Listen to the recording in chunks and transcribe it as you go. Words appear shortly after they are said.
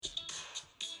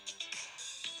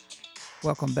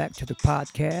Welcome back to the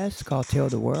podcast called Tell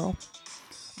the World.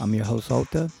 I'm your host,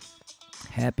 Ota.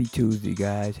 Happy Tuesday,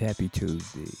 guys. Happy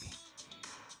Tuesday.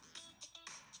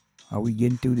 Are we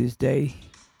getting through this day?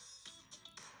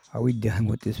 Are we done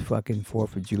with this fucking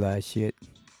 4th of July shit?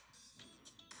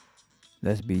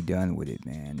 Let's be done with it,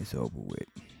 man. It's over with.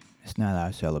 It's not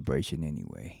our celebration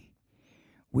anyway.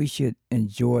 We should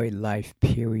enjoy life,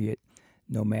 period,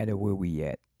 no matter where we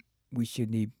at. We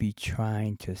shouldn't be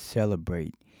trying to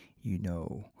celebrate, you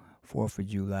know, 4th of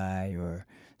July or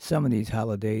some of these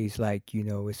holidays like,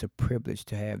 it's a privilege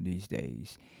to have these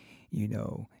days.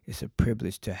 It's a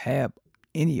privilege to have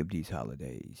any of these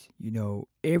holidays.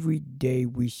 Every day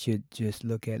we should just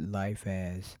look at life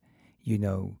as, you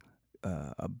know,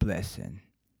 a blessing,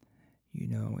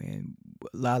 and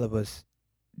a lot of us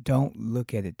don't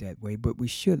look at it that way, but we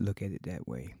should look at it that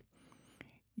way.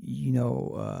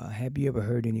 Have you ever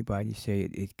heard anybody say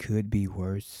it could be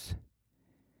worse?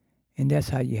 And that's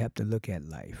how you have to look at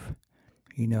life.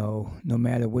 No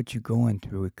matter what you're going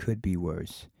through, it could be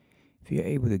worse. If you're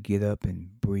able to get up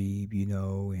and breathe,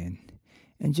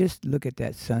 and just look at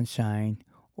that sunshine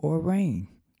or rain,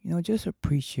 just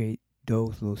appreciate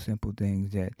those little simple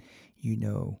things that you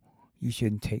know you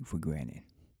shouldn't take for granted.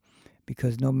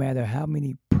 Because no matter how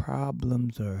many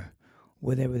problems or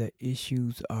whatever the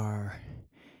issues are,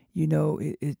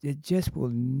 it just will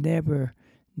never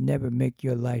make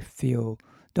your life feel,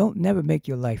 don't never make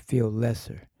your life feel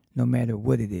lesser, no matter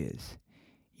what it is.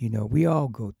 We all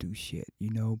go through shit,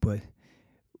 but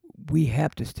we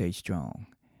have to stay strong.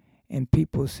 And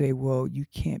people say, well, you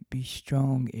can't be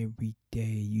strong every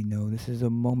day. This is a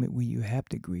moment where you have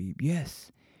to grieve.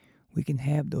 Yes, we can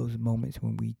have those moments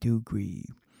when we do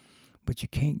grieve, but you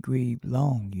can't grieve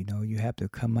long. You have to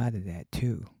come out of that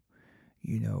too.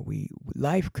 We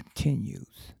life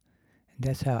continues. And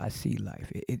that's how I see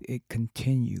life. It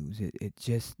continues. It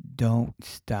just don't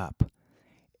stop.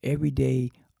 Every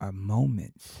day are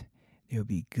moments. They'll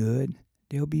be good,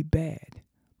 they'll be bad,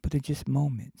 but they're just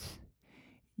moments.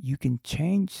 You can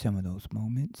change some of those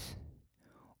moments,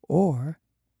 or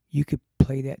you could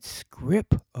play that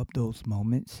script of those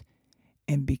moments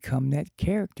and become that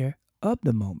character of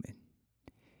the moment.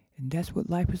 And that's what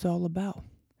life is all about.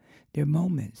 They're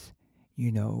moments.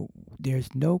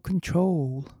 There's no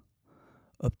control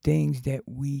of things that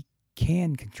we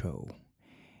can control,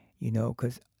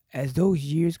 because as those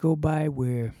years go by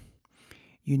where,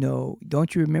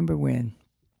 don't you remember when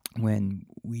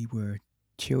we were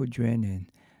children and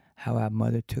how our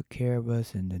mother took care of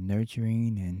us and the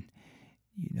nurturing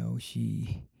and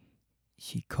she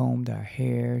combed our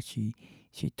hair, she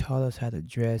taught us how to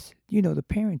dress, the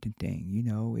parenting thing,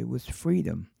 it was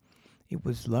freedom, it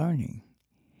was learning.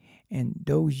 And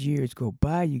those years go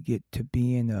by, you get to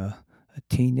being a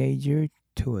teenager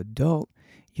to adult,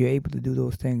 you're able to do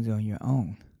those things on your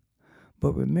own.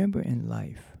 But remember in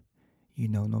life,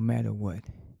 no matter what,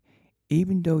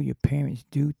 even though your parents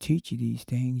do teach you these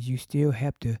things, you still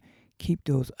have to keep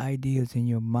those ideas in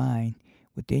your mind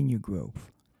within your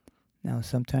growth. Now,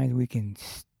 sometimes we can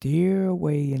steer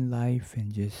away in life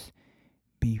and just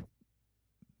be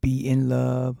be in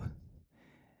love,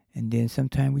 and then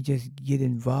sometimes we just get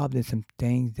involved in some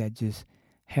things that just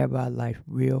have our life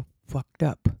real fucked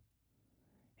up,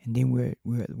 and then we're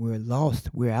lost.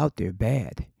 We're out there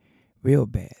bad, real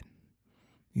bad,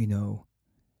 you know.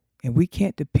 And we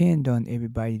can't depend on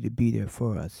everybody to be there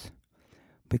for us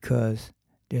because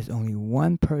there's only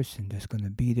one person that's going to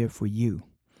be there for you,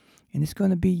 and it's going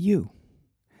to be you.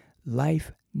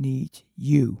 Life needs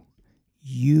you.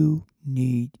 You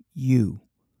need you.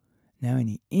 Now, in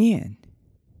the end,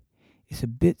 it's a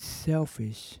bit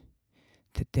selfish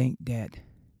to think that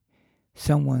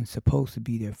someone's supposed to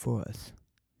be there for us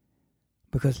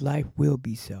because life will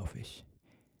be selfish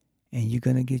and you're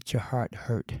going to get your heart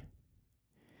hurt.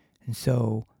 And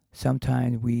so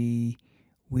sometimes we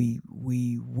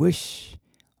wish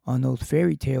on those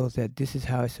fairy tales that this is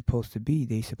how it's supposed to be.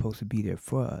 They're supposed to be there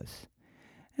for us.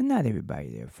 And not everybody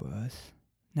there for us.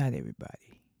 Not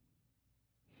everybody.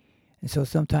 And so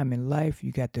sometime in life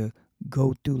you got to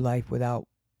go through life without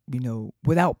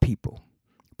people.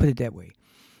 Put it that way.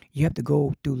 You have to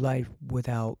go through life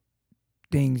without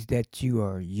things that you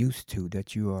are used to,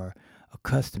 that you are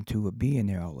accustomed to of being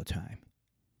there all the time.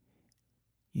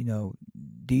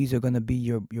 These are going to be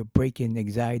your breaking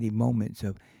anxiety moments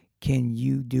of can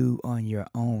you do on your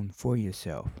own for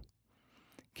yourself?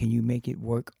 Can you make it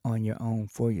work on your own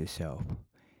for yourself?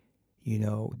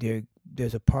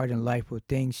 There's a part in life where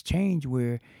things change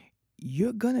where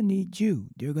you're going to need you.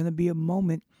 There's going to be a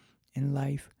moment in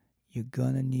life you're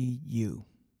going to need you.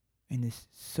 And it's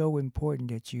so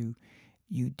important that you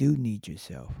do need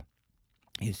yourself.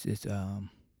 It's it's um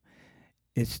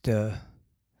it's the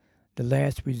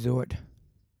last resort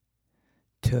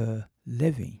to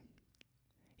living.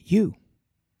 You.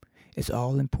 It's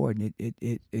all important.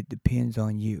 It depends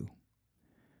on you.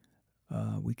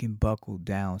 We can buckle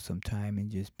down sometime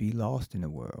and just be lost in the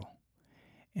world.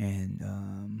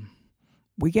 And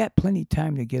we got plenty of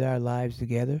time to get our lives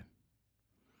together.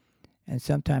 And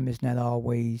sometimes it's not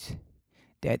always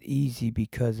that easy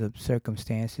because of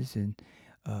circumstances and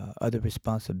other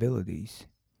responsibilities.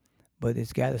 But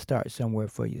it's got to start somewhere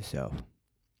for yourself.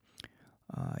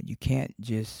 You can't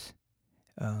just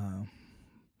uh,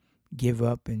 give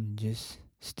up and just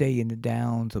stay in the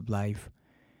downs of life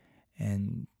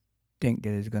and think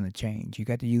that it's going to change. You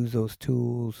got to use those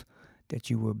tools that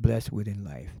you were blessed with in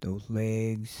life, those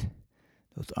legs,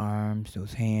 those arms,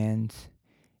 those hands.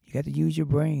 You got to use your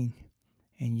brain,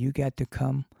 and you got to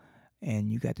come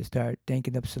and you got to start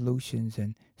thinking up solutions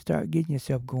and start getting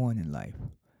yourself going in life.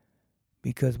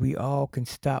 Because we all can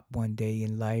stop one day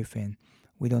in life and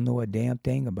we don't know a damn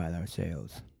thing about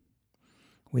ourselves.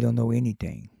 We don't know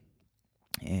anything.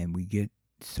 And we get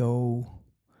so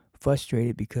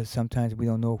frustrated because sometimes we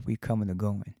don't know if we're coming or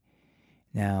going.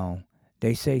 Now,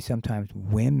 they say sometimes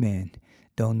women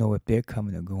don't know if they're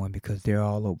coming or going because they're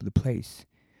all over the place.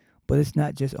 But it's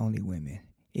not just only women.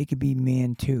 It could be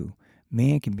men too.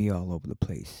 Men can be all over the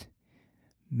place.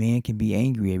 Men can be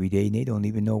angry every day and they don't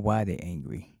even know why they're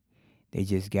angry. They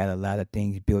just got a lot of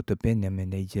things built up in them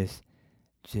and they just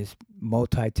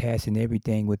multitasking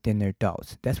everything within their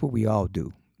thoughts. That's what we all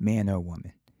do, man or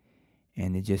woman.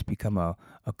 And it just become a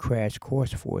crash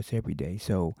course for us every day.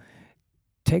 So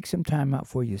take some time out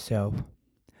for yourself.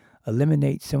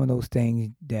 Eliminate some of those things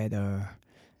that are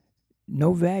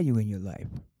no value in your life.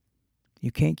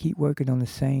 You can't keep working on the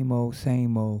same old,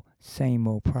 same old, same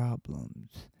old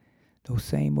problems. Those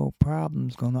same old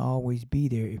problems gonna always be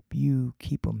there if you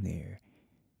keep them there.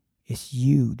 It's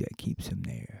you that keeps them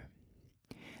there.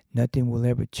 Nothing will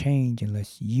ever change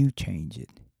unless you change it.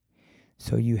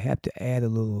 So you have to add a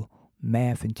little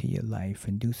math into your life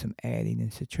and do some adding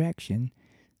and subtraction,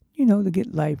 to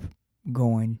get life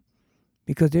going.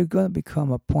 Because there's going to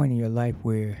become a point in your life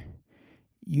where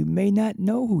you may not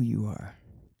know who you are.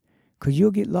 Because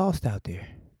you'll get lost out there.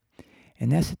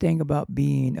 And that's the thing about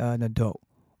being an adult.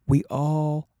 We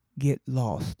all get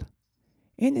lost.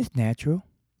 And it's natural.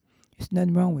 There's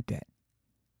nothing wrong with that.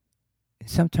 And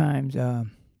sometimes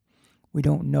we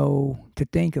don't know to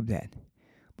think of that.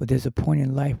 But there's a point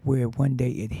in life where one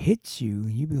day it hits you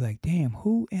and you be like, damn,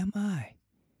 who am I?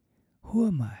 Who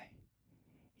am I?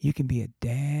 You can be a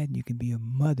dad, you can be a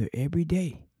mother every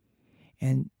day.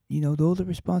 And, those are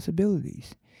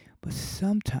responsibilities. But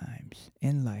sometimes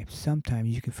in life, sometimes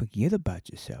you can forget about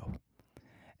yourself.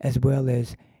 As well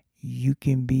as you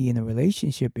can be in a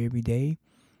relationship every day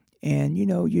and,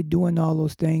 you're doing all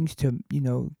those things to,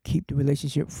 keep the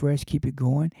relationship fresh, keep it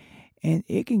going. And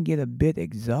it can get a bit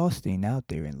exhausting out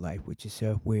there in life with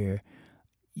yourself where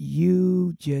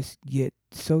you just get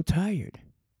so tired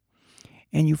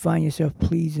and you find yourself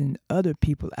pleasing other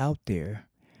people out there.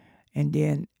 And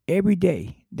then every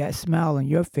day, that smile on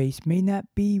your face may not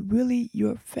be really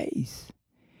your face.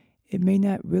 It may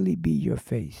not really be your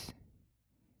face.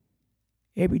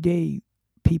 Every day,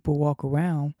 people walk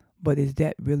around, but is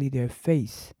that really their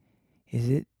face? Is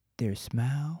it their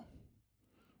smile?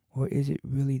 Or is it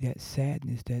really that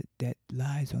sadness that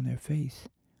lies on their face?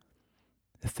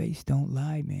 The face don't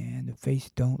lie, man. The face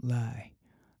don't lie.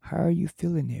 How are you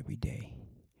feeling every day?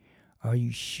 Are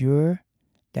you sure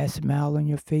that smile on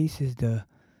your face is the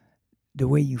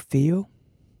way you feel?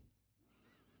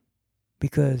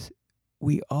 Because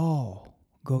we all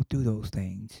go through those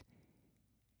things.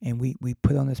 And we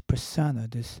put on this persona,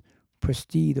 this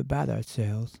prestige about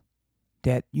ourselves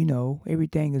that,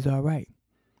 everything is all right.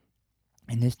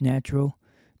 And it's natural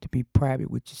to be private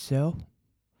with yourself,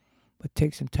 but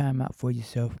take some time out for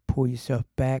yourself, pull yourself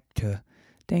back to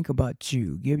think about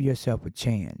you, give yourself a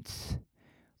chance.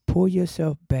 Pull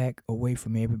yourself back away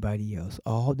from everybody else.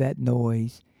 All that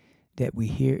noise that we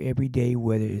hear every day,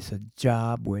 whether it's a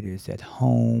job, whether it's at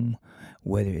home,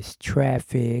 whether it's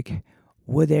traffic,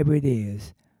 whatever it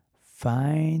is,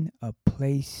 find a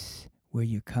place where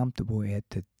you're comfortable at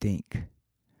to think.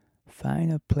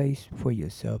 Find a place for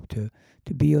yourself to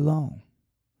be alone.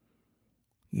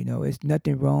 It's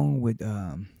nothing wrong with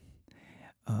um,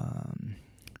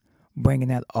 bringing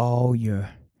out all your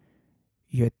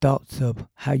thoughts of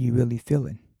how you really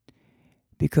feeling.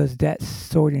 Because that's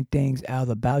sorting things out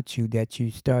about you that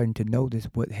you're starting to notice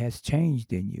what has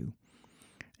changed in you.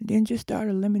 And then just start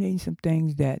eliminating some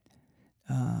things that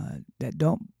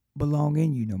don't belong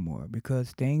in you no more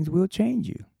because things will change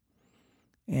you.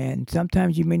 And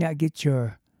sometimes you may not get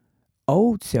your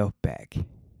old self back,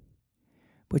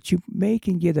 but you may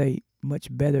can get a much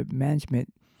better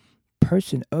management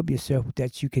person of yourself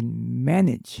that you can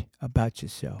manage about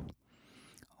yourself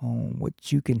on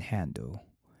what you can handle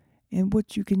and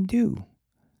what you can do.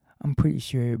 I'm pretty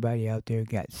sure everybody out there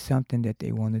got something that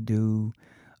they want to do.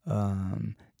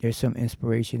 There's some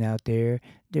inspiration out there.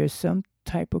 There's some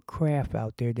type of craft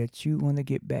out there that you want to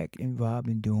get back involved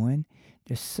in doing.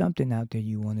 There's something out there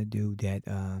you want to do that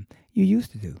you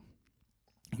used to do.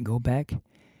 And go back,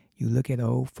 you look at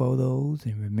old photos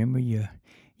and remember your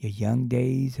young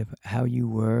days of how you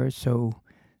were so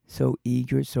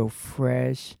eager, so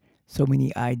fresh, so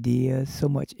many ideas, so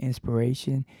much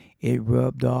inspiration. It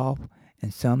rubbed off,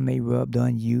 and some may rubbed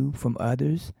on you from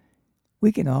others.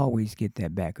 We can always get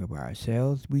that back of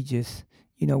ourselves. We just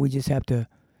have to,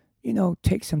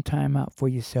 take some time out for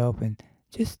yourself and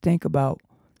just think about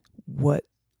what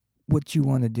what you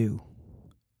want to do.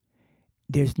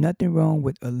 There's nothing wrong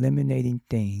with eliminating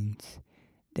things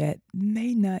that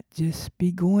may not just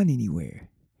be going anywhere.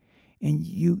 And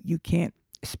you can't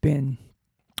spend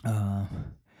uh,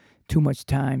 too much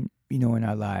time, in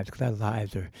our lives because our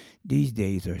lives are these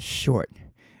days are short.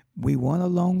 We want a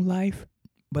long life,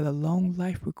 but a long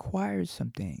life requires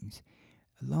some things.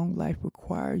 A long life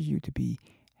requires you to be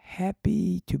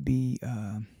happy, to be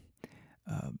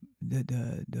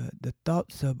the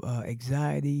thoughts of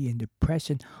anxiety and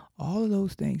depression. All of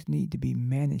those things need to be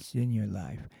managed in your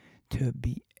life. To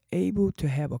be able to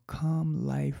have a calm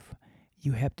life,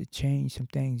 you have to change some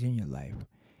things in your life.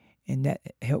 And that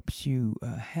helps you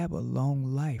have a long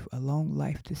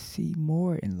life to see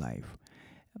more in life,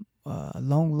 a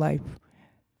long life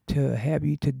to have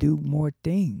you to do more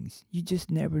things. You just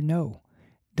never know.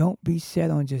 Don't be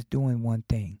set on just doing one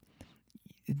thing.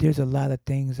 There's a lot of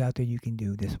things out there you can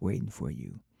do that's waiting for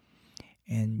you.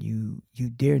 And you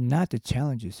dare not to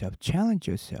challenge yourself. Challenge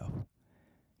yourself.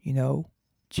 You know,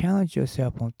 challenge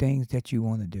yourself on things that you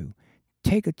want to do.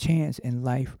 Take a chance in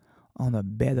life on a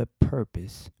better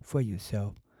purpose for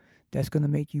yourself that's going to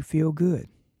make you feel good.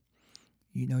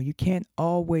 You can't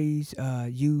always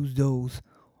use those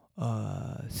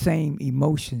same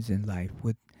emotions in life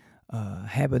with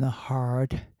having a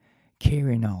hard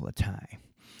carrying all the time.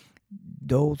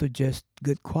 Those are just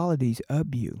good qualities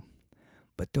of you.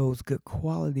 But those good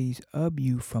qualities of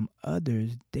you from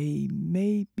others, they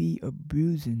may be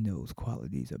abusing those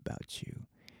qualities about you.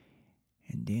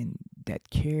 And then that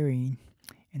caring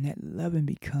and that loving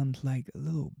becomes like a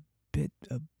little bit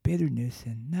of bitterness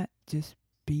and not just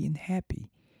being happy.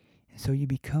 And so you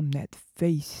become that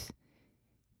face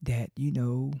that,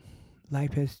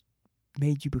 life has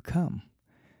made you become.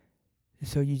 And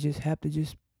so you just have to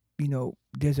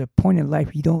there's a point in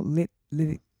life you don't let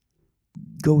it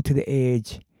go to the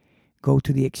edge, go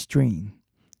to the extreme.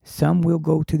 Some will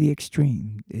go to the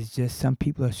extreme. It's just some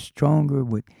people are stronger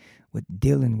with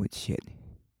dealing with shit.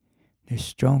 They're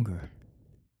stronger.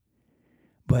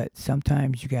 But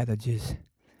sometimes you gotta just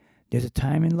there's a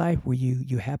time in life where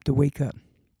you have to wake up.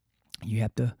 You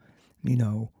have to,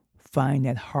 find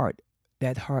that heart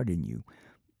in you.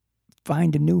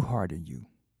 Find a new heart in you.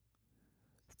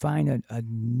 Find a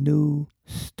new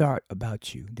start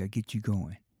about you that gets you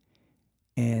going.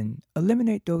 And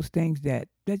eliminate those things that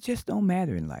just don't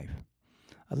matter in life.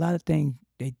 A lot of things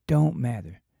they don't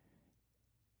matter.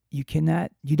 You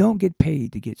don't get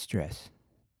paid to get stressed.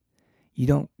 You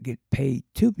don't get paid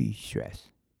to be stressed.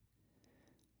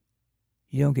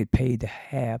 You don't get paid to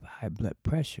have high blood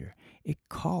pressure. It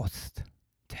costs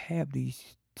to have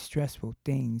these stressful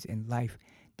things in life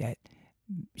that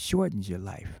shortens your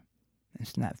life.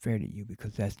 It's not fair to you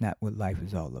because that's not what life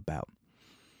is all about.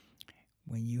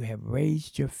 When you have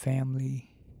raised your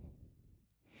family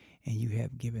and you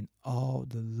have given all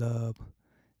the love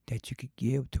that you could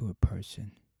give to a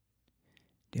person,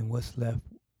 then what's left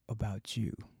about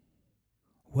you?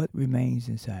 What remains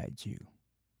inside you?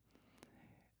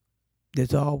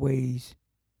 There's always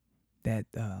that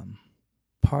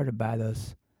part about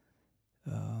us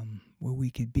where we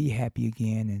could be happy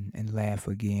again and laugh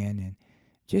again and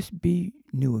just be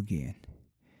new again.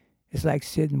 It's like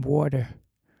sitting water,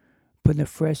 putting a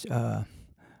fresh,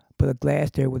 put a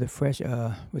glass there with fresh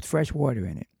water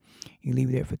in it. You leave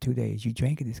it there for 2 days. You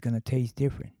drink it, it's gonna taste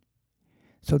different.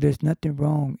 So there's nothing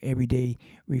wrong every day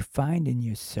refining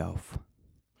yourself.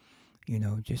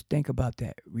 Just think about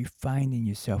that. Refining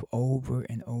yourself over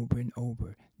and over and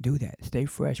over. Do that. Stay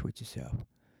fresh with yourself.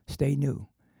 Stay new.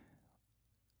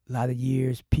 A lot of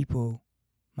years, people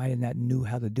might have not knew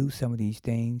how to do some of these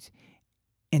things,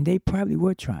 and they probably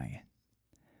were trying.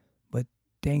 But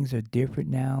things are different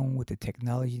now with the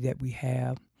technology that we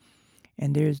have,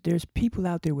 And there's people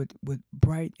out there with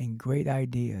bright and great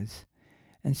ideas.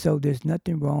 And so there's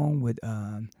nothing wrong with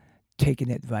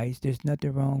taking advice. There's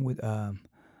nothing wrong with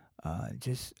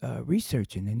just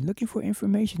researching and looking for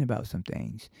information about some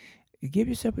things. Give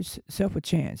yourself self a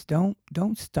chance. Don't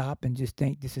stop and just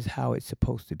think this is how it's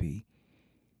supposed to be.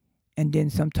 And then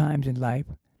sometimes in life,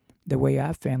 the way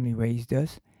our family raised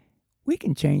us, we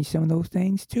can change some of those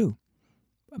things too.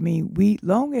 I mean, we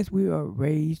long as we are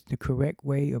raised the correct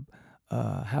way of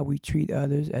how we treat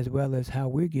others as well as how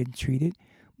we're getting treated,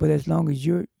 but as long as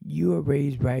you are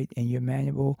raised right and you're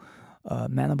manable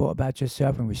about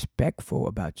yourself and respectful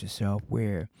about yourself,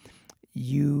 where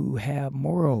you have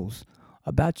morals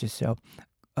about yourself,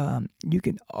 you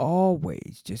can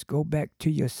always just go back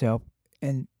to yourself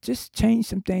and just change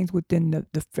some things within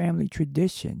the family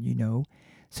tradition.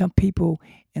 Some people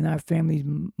in our families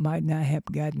might not have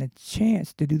gotten a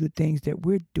chance to do the things that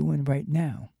we're doing right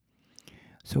now.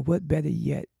 So, what better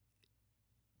yet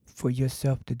for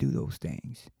yourself to do those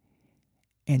things?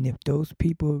 And if those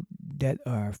people that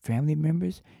are family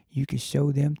members, you can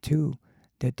show them too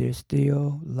that there's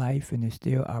still life and there's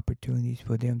still opportunities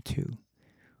for them too.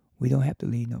 We don't have to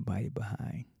leave nobody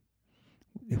behind.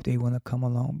 If they want to come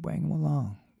along, bring them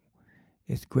along.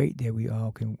 It's great that we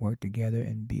all can work together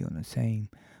and be on the same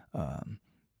um,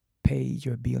 page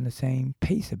or be on the same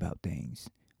pace about things.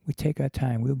 We take our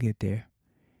time, we'll get there.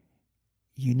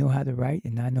 You know how to write,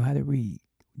 and I know how to read.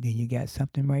 Then you got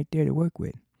something right there to work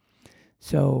with.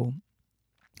 So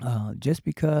just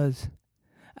because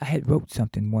I had wrote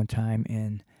something one time,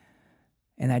 and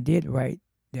I did write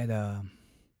that.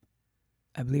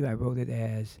 I believe I wrote it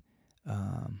as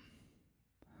um,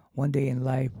 one day in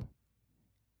life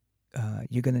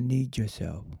you're gonna need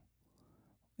yourself,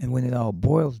 and when it all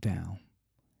boils down,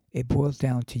 it boils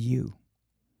down to you.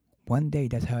 One day,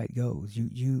 that's how it goes.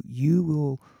 You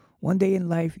will one day in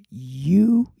life,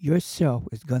 you yourself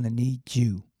is gonna need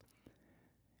you,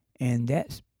 and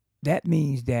that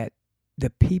means that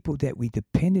the people that we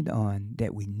depended on,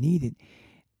 that we needed,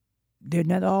 they're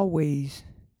not always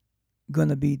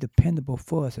gonna be dependable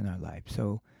for us in our life.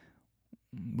 So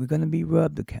we're gonna be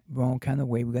rubbed the wrong kind of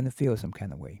way. We're gonna feel some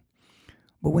kind of way.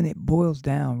 But when it boils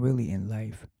down, really in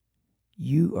life,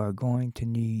 you are going to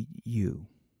need you.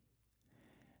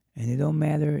 And it don't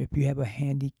matter if you have a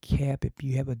handicap, if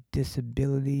you have a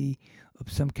disability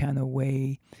of some kind of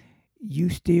way, you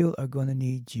still are going to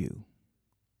need you.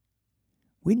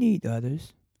 We need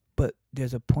others, but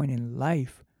there's a point in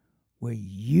life where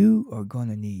you are going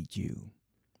to need you.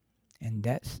 And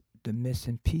that's the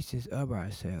missing pieces of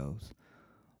ourselves,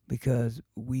 because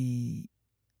we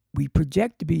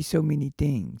project to be so many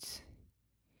things,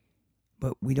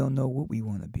 but we don't know what we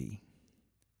want to be.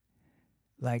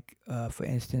 Like, for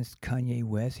instance, Kanye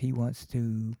West, he wants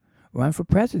to run for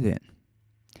president.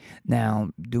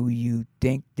 Now, do you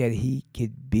think that he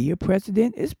could be a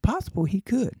president? It's possible he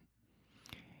could.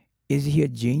 Is he a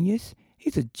genius?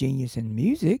 He's a genius in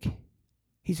music.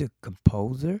 He's a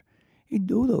composer. He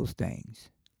do those things.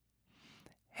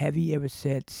 Have he ever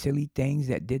said silly things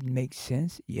that didn't make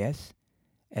sense? Yes,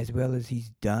 as well as he's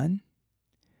done.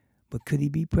 But could he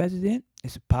be president?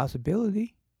 It's a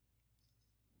possibility.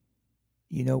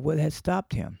 What has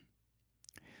stopped him?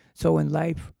 So in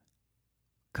life,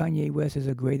 Kanye West is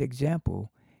a great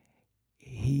example.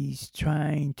 He's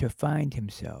trying to find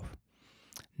himself.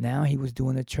 Now he was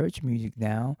doing the church music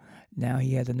now. Now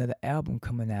he has another album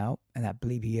coming out, and I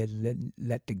believe he has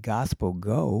let the gospel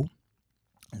go.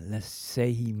 Let's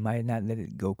say he might not let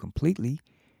it go completely,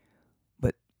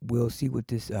 but we'll see what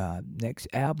this next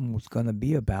album was going to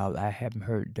be about. I haven't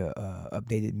heard the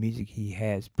updated music he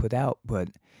has put out, but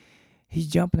he's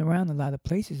jumping around a lot of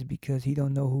places because he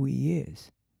don't know who he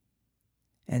is.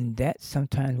 And that's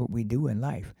sometimes what we do in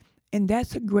life. And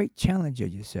that's a great challenge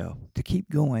of yourself, to keep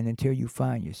going until you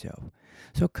find yourself.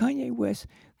 So Kanye West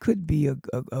could be a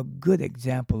good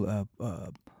example of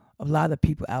a lot of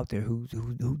people out there who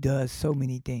does so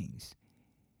many things.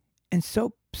 And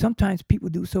so sometimes people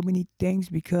do so many things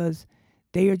because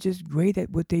they are just great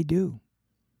at what they do,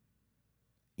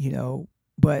 you know.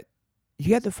 But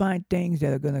you have to find things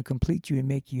that are going to complete you and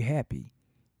make you happy,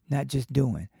 not just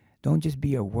doing. Don't just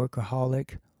be a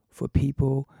workaholic for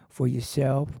people, for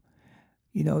yourself.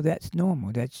 That's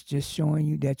normal. That's just showing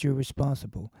you that you're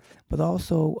responsible. But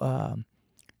also,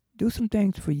 do some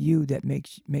things for you that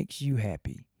makes you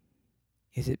happy.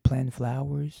 Is it planting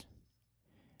flowers?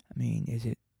 I mean, is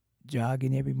it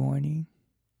jogging every morning?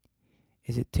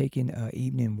 Is it taking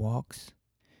evening walks?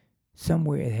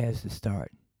 Somewhere it has to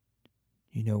start.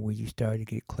 Where you start to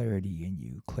get clarity in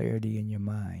you, clarity in your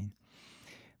mind.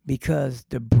 Because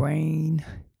the brain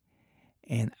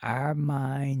And our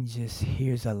mind just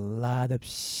hears a lot of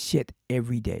shit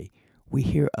every day. We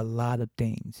hear a lot of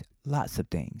things, lots of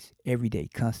things every day,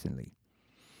 constantly.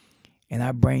 And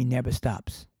our brain never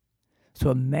stops.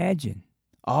 So imagine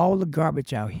all the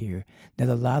garbage out here that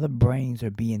a lot of brains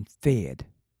are being fed.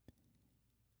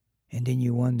 And then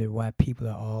you wonder why people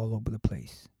are all over the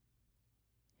place.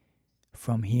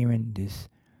 From hearing this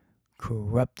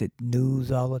corrupted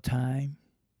news all the time,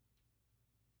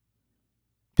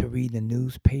 to read the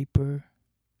newspaper,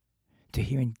 to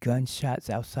hearing gunshots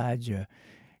outside your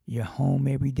home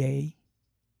every day,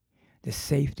 the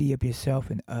safety of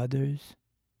yourself and others,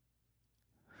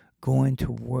 going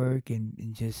to work and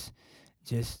just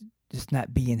just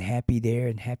not being happy there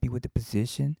and happy with the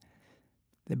position.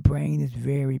 The brain is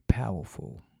very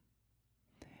powerful.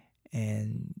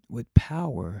 And with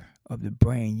power of the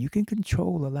brain, you can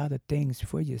control a lot of things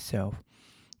for yourself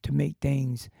to make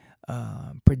things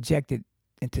projected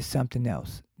into something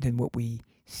else than what we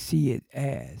see it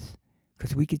as.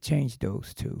 Because we could change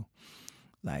those too.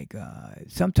 Like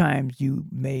sometimes you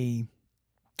may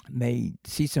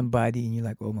see somebody and you're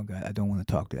like, oh my God, I don't want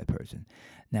to talk to that person.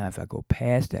 Now, if I go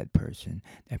past that person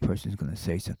is going to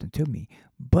say something to me.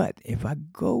 But if I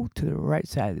go to the right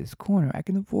side of this corner, I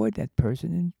can avoid that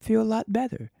person and feel a lot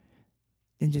better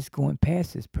than just going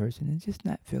past this person and just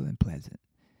not feeling pleasant.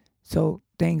 So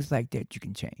things like that you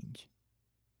can change.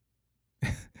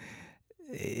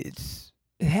 It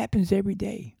happens every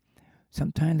day.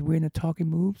 Sometimes we're in a talking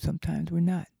mood, sometimes we're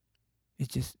not. It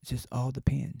just all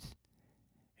depends.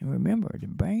 And remember, the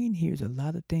brain hears a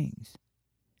lot of things.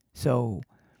 So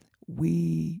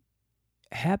we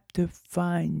have to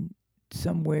find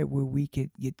somewhere where we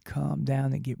could get calmed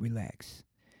down and get relaxed.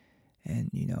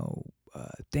 And,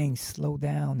 things slow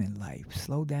down in life,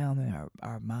 slow down in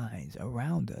our minds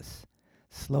around us.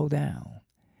 Slow down.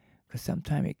 Because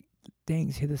sometimes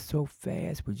things hit us so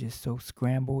fast, we're just so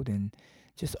scrambled and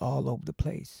just all over the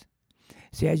place.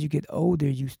 See, as you get older,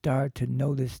 you start to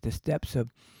notice the steps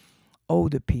of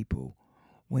older people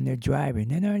when they're driving.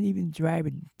 They're not even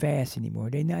driving fast anymore.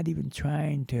 They're not even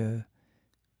trying to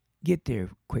get there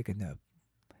quick enough.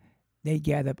 They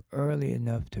got up early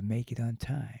enough to make it on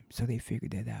time. So they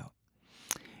figured that out.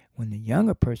 When the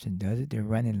younger person does it, they're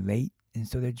running late and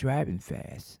so they're driving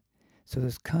fast. So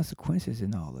there's consequences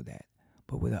in all of that.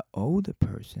 But with an older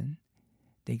person,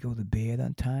 they go to bed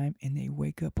on time and they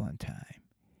wake up on time.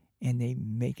 And they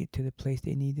make it to the place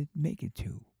they need to make it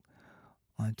to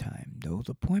on time. Those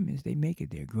appointments, they make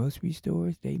it there. Grocery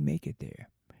stores, they make it there.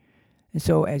 And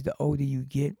so as the older you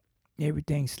get,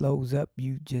 everything slows up.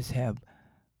 You just have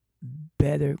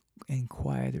better and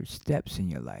quieter steps in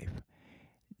your life.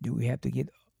 Do we have to get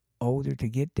older to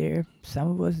get there?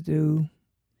 Some of us do,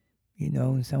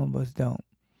 and some of us don't.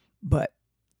 But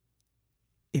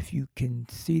if you can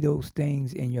see those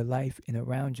things in your life and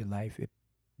around your life, if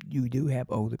you do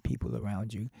have older people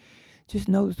around you, just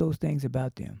notice those things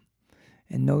about them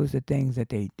and notice the things that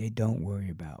they don't worry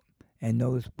about and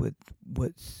notice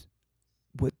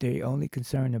what they're only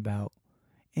concerned about.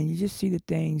 And you just see the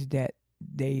things that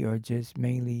they are just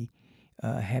mainly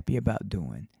happy about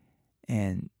doing.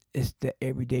 And it's the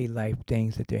everyday life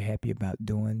things that they're happy about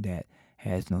doing that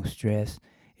has no stress.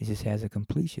 It just has a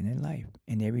completion in life.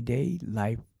 And everyday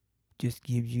life just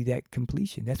gives you that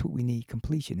completion. That's what we need,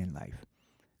 completion in life.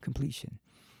 Completion.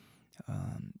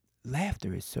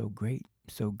 Laughter is so great,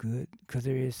 so good, because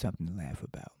there is something to laugh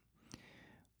about.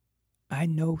 I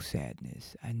know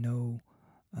sadness. I know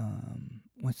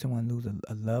when someone loses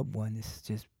a loved one, it's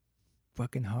just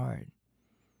fucking hard.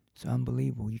 It's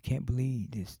unbelievable. You can't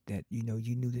believe this that you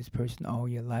knew this person all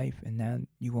your life and now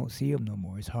you won't see them no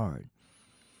more. It's hard.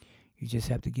 You just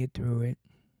have to get through it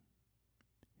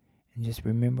and just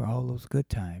remember all those good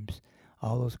times,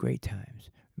 all those great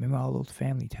times. Remember all those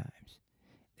family times.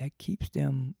 That keeps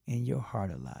them in your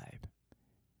heart alive.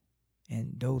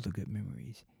 And those are good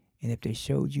memories. And if they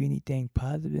showed you anything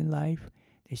positive in life,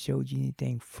 they showed you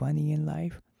anything funny in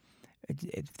life,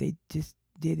 if they just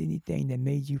did anything that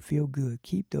made you feel good,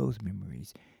 keep those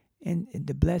memories. And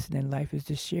the blessing in life is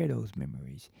to share those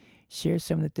memories. Share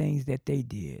some of the things that they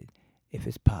did if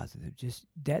it's positive. Just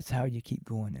that's how you keep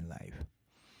going in life.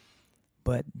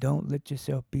 But don't let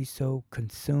yourself be so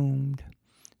consumed,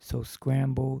 so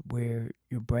scrambled where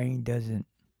your brain doesn't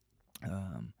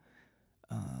um,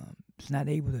 it's not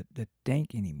able to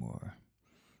think anymore.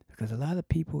 Because a lot of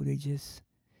people they just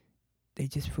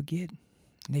forget.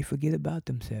 They forget about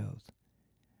themselves.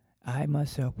 I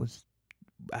myself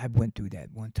I went through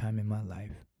that one time in my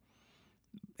life,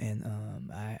 and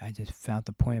I just found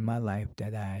the point in my life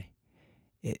that I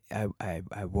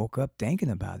woke up thinking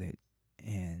about it,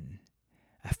 and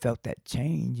I felt that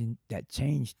change, and that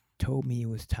change told me it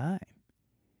was time.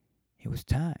 It was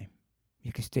time.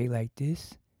 You can stay like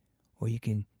this, or you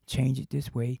can change it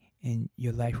this way, and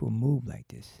your life will move like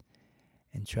this.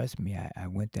 And trust me, I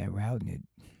went that route, and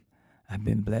I've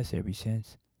been blessed ever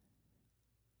since.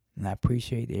 And I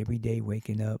appreciate every day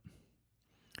waking up.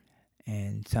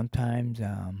 And sometimes,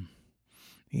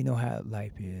 you know how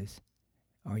life is.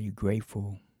 Are you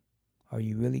grateful? Are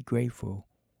you really grateful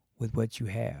with what you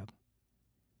have?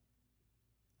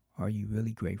 Are you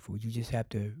really grateful? You just have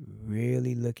to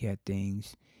really look at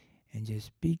things and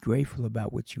just be grateful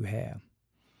about what you have.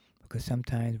 Because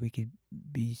sometimes we could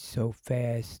be so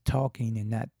fast talking and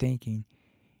not thinking.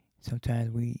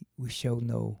 Sometimes we show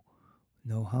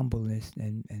no humbleness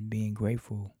and being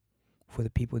grateful for the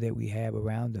people that we have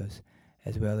around us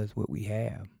as well as what we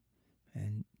have.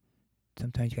 And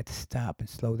sometimes you got to stop and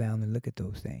slow down and look at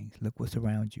those things. Look what's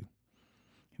around you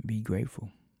and be grateful.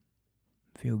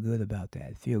 Feel good about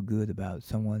that. Feel good about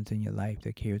someone's in your life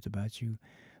that cares about you.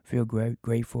 Feel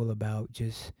grateful about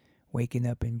just waking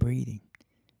up and breathing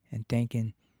and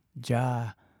thanking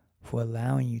Jah for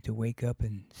allowing you to wake up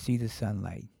and see the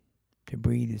sunlight, to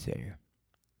breathe this air.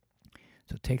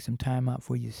 So take some time out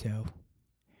for yourself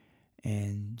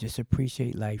and just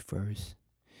appreciate life first.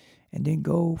 And then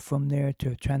go from there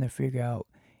to trying to figure out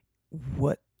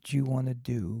what you want to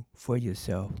do for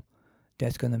yourself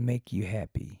that's going to make you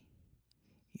happy.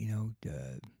 You know,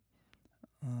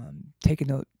 taking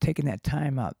that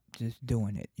time out, just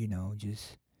doing it.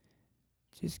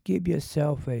 Just give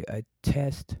yourself a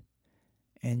test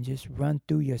and just run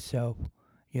through yourself,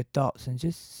 your thoughts, and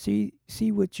just see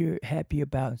what you're happy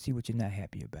about and see what you're not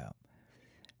happy about.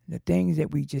 The things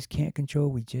that we just can't control,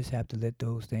 we just have to let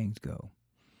those things go.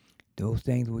 Those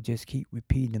things will just keep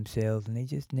repeating themselves and they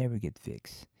just never get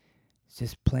fixed. It's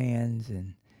just plans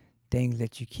and things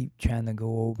that you keep trying to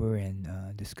go over and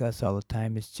discuss all the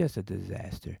time. It's just a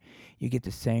disaster. You get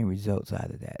the same results out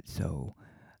of that. So,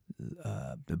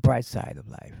 the bright side of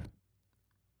life.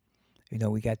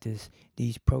 We got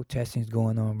these protestings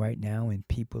going on right now, and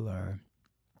people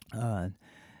uh,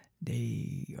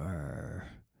 they are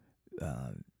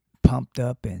uh, pumped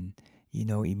up, and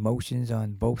emotions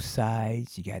on both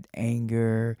sides. You got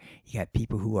anger, you got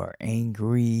people who are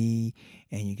angry,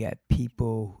 and you got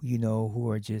people who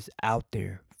are just out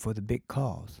there for the big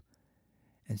cause.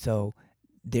 And so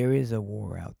there is a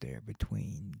war out there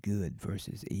between good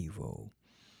versus evil,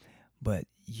 but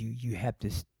you have to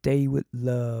stay with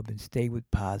love and stay with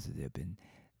positive, and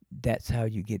that's how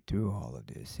you get through all of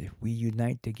this. If we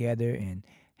unite together and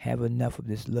have enough of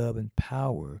this love and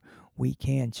power, we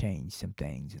can change some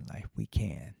things in life. We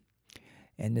can.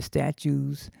 And the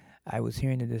statues, I was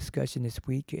hearing a discussion this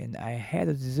week, and I had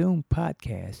a Zoom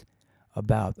podcast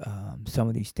about some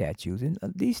of these statues. And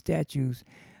these statues,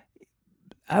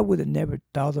 I would have never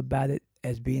thought about it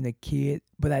as being a kid,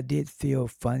 but I did feel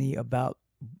funny about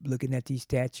looking at these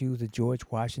statues, the George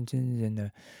Washingtons and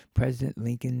the President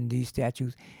Lincoln, these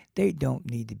statues. They don't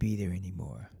need to be there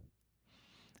anymore.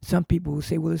 Some people will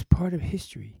say, well, it's part of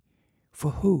history. For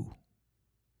who?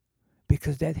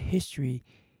 Because that history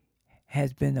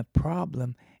has been a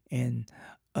problem in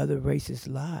other races'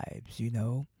 lives.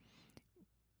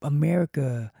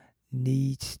 America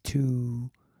needs to,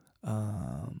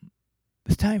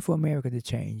 it's time for America to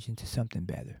change into something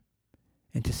better,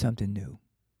 into something new.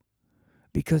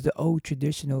 Because the old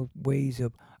traditional ways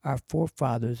of our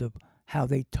forefathers, of how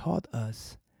they taught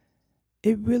us,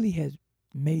 it really has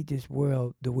made this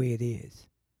world the way it is.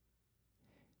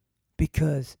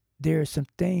 Because there are some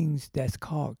things that's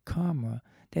called karma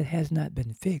that has not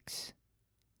been fixed.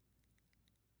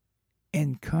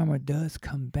 And karma does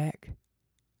come back,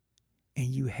 and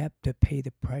you have to pay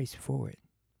the price for it.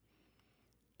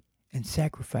 And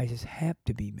sacrifices have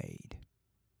to be made.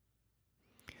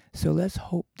 So let's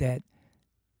hope that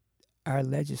our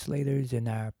legislators and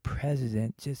our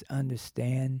president just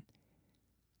understand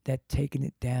that taking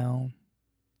it down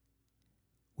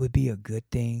would be a good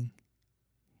thing.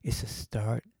 It's a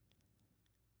start.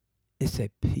 It's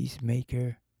a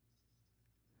peacemaker.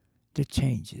 The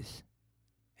changes.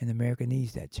 And America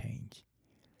needs that change.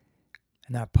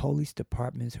 And our police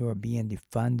departments who are being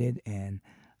defunded, and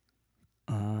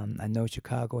I know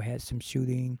Chicago had some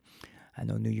shooting. I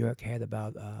know New York had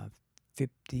about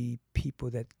 50 people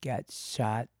that got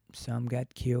shot. Some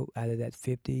got killed out of that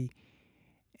 50.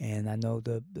 And I know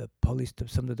the police,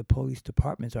 some of the police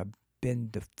departments are been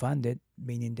defunded,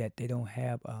 meaning that they don't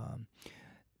have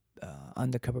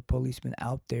undercover policemen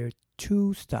out there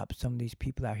to stop some of these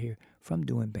people out here from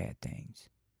doing bad things.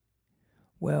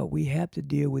 Well, we have to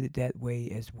deal with it that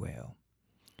way as well.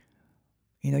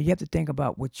 You have to think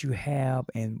about what you have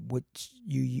and what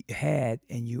you had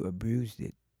and you abused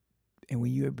it. And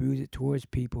when you abuse it towards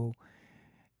people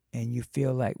and you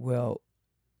feel like, well,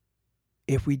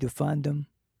 if we defund them,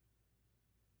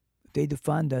 if they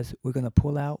defund us, we're going to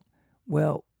pull out.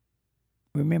 Well,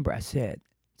 remember I said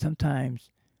sometimes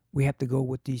we have to go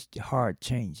with these hard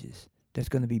changes that's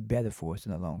going to be better for us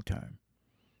in the long term.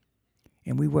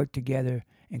 And we work together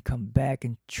and come back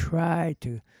and try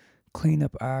to clean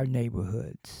up our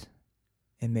neighborhoods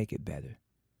and make it better.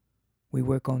 We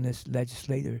work on this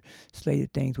legislative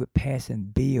things with passing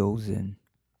bills and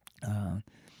uh,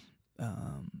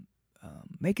 um,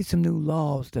 making some new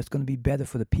laws that's going to be better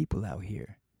for the people out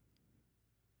here.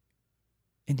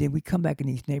 And then we come back in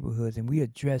these neighborhoods and we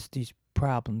address these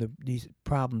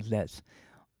problems that's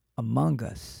among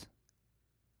us,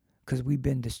 because we've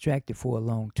been distracted for a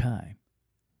long time.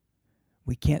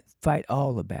 We can't fight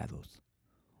all the battles,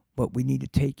 but we need to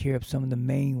take care of some of the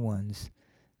main ones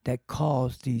that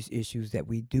cause these issues that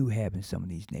we do have in some of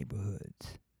these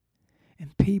neighborhoods.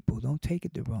 And people, don't take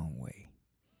it the wrong way.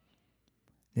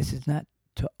 This is not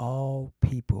to all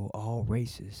people, all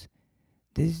races.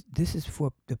 This is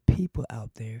for the people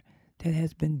out there that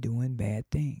has been doing bad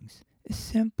things. It's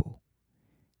simple.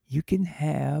 You can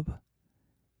have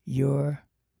your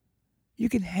you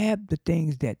can have the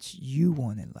things that you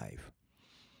want in life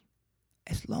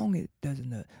as long as it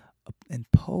doesn't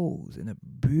impose and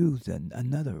abuse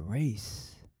another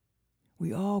race.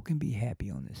 We all can be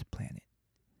happy on this planet.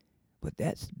 But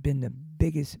that's been the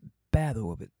biggest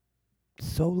battle of it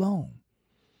so long,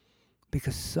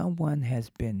 because someone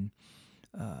has been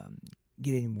um,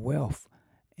 getting wealth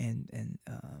and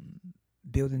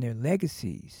building their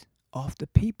legacies off the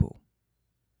people.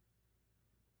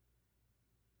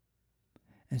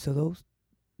 And so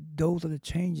those are the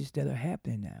changes that are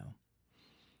happening now.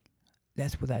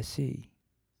 That's what I see.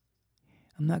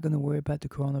 I'm not going to worry about the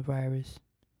coronavirus.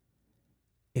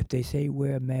 If they say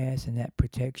wear a mask and that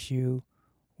protects you,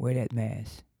 wear that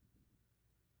mask.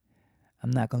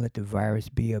 I'm not going to let the virus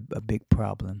be a big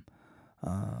problem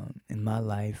in my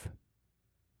life.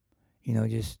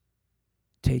 Just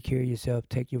take care of yourself,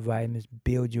 take your vitamins,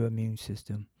 build your immune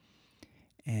system.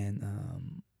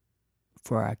 And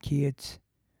for our kids,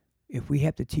 if we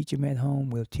have to teach them at home,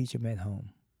 we'll teach them at home.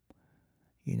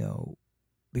 You know,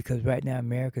 because right now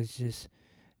America's just,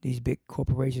 these big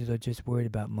corporations are just worried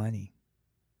about money.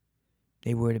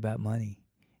 They worried about money.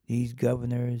 These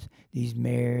governors, these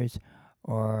mayors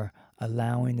are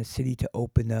allowing the city to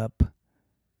open up,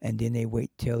 and then they wait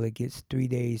till it gets 3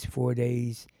 days, 4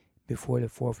 days before the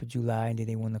 4th of July, and then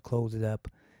they want to close it up.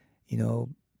 You know,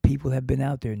 people have been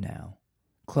out there now.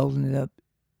 Closing it up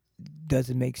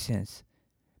doesn't make sense,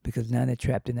 because now they're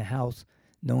trapped in the house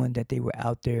knowing that they were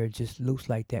out there just loose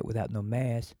like that without no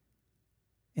mask,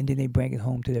 and then they bring it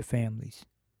home to their families.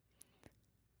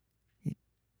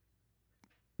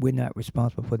 We're not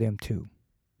responsible for them too.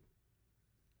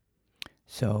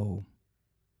 So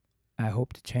I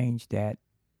hope to change that,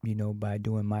 by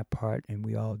doing my part, and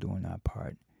we all doing our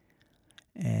part.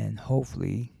 And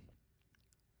hopefully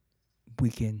we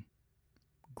can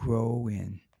grow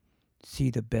and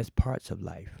see the best parts of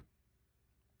life.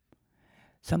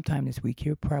 Sometime this week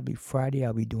here, probably Friday,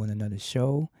 I'll be doing another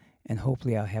show, and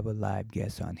hopefully I'll have a live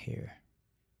guest on here.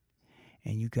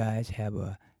 And you guys have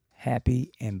a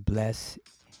happy and blessed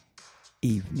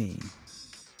evening.